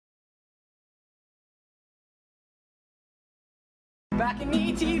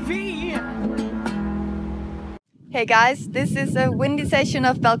BalconyTV. Hey guys, this is a windy session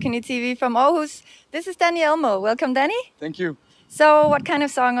of BalconyTV from ARoS. This is Danni Elmo. Welcome, Danny. Thank you. So, what kind of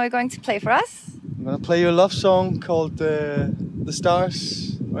song are you going to play for us? I'm gonna play you a love song called The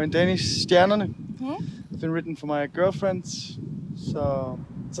Stars, or in Danish, STJERNERNE. It's been written for my girlfriend, so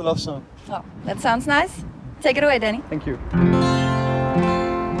it's a love song. Oh, that sounds nice. Take it away, Danny. Thank you.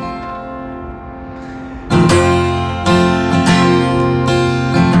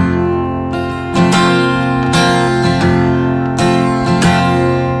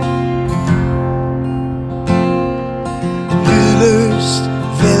 Lydløst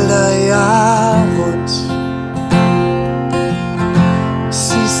vælter jeg rundt.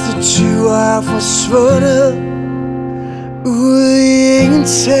 Sidste 20 er forsvundet ud i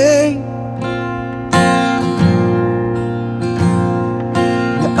ingenting.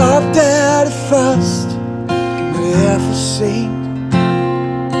 Jeg opdager det først, når det er for sent.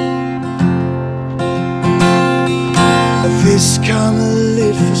 Jeg er vist kommet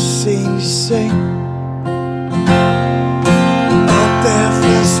lidt for sent i seng.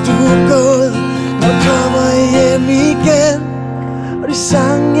 Du er gået, når du kommer hjem igen. Og de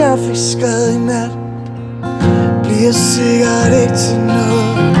sange jeg fik skrevet i nat bliver sikkert ikke til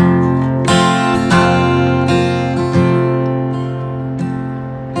noget.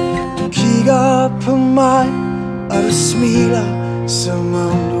 Du kigger op på mig, og du smiler, som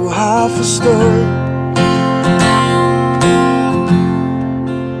om du har forstået.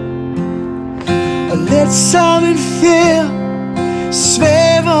 Og lidt som en fjer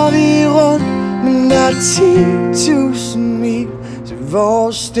svæver vi rundt, men der er 10.000 mil til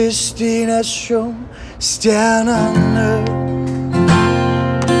vores destination, stjernerne.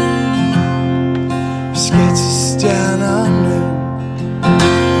 Vi skal til stjernerne.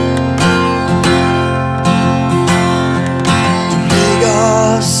 Du ligger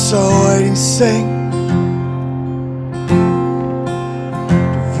og sover i din seng.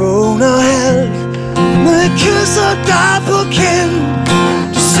 Du vågner halvt, når jeg kysser dig på kinden.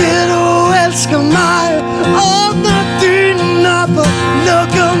 Du siger du elsker mig, åbner dynen op og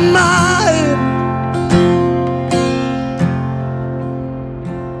lukker mig.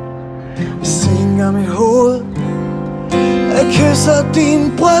 Jeg sænker mit hoved, jeg kysser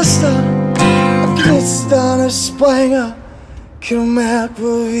dine bryster, og knisterne springer. Kan du mærke,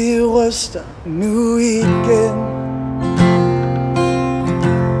 hvor vi ryster nu igen?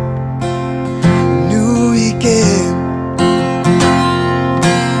 Igen.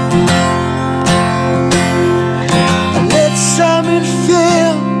 Og let som en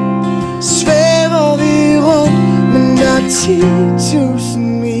fjer svæver vi rundt, men der er 10.000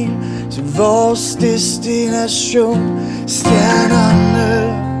 mil til vores destination, stjernerne.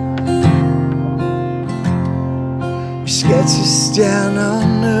 Vi skal til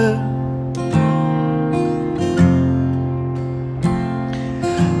stjernerne.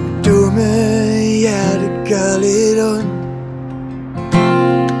 Dumme hjerte gør lidt ondt.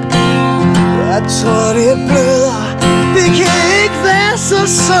 Jeg tror det bløder. Det kan ikke være så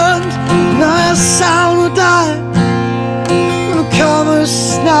sundt, når jeg savner dig. Nu kommer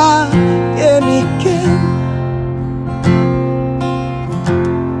snart hjem igen.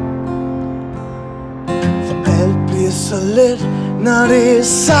 For alt bliver så let, når det er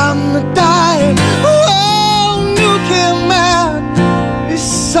sammen med dig. Nu kan jeg mærke, vi er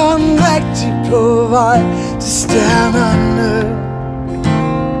sådan rigtig på vej til stjernerne.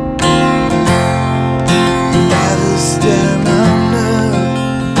 Jeg ved stjernerne.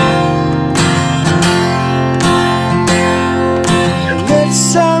 Lidt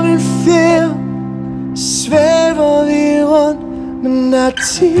som en fjer svæver vi rundt, men der er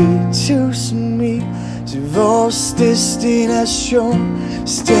 10.000 mil til vores destination,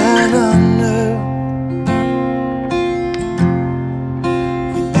 stjernerne.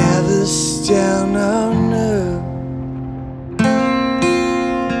 Stjernerne.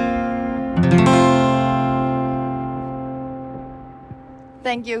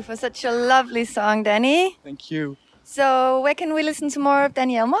 Thank you for such a lovely song, Danny. Thank you. So, where can we listen to more of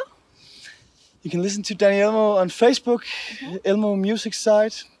Danni Elmo? You can listen to Danni Elmo on Facebook, Elmo Music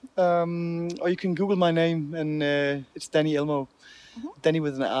site, or you can Google my name and it's Danni Elmo. Danny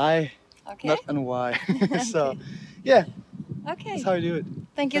with an I, not an Y. So, yeah. Okay. That's how you do it.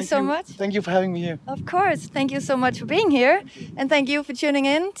 Thank you so much. Thank you for having me here. Of course. Thank you so much for being here. And thank you for tuning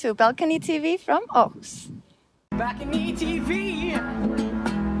in to BalconyTV from ARoS. BalconyTV.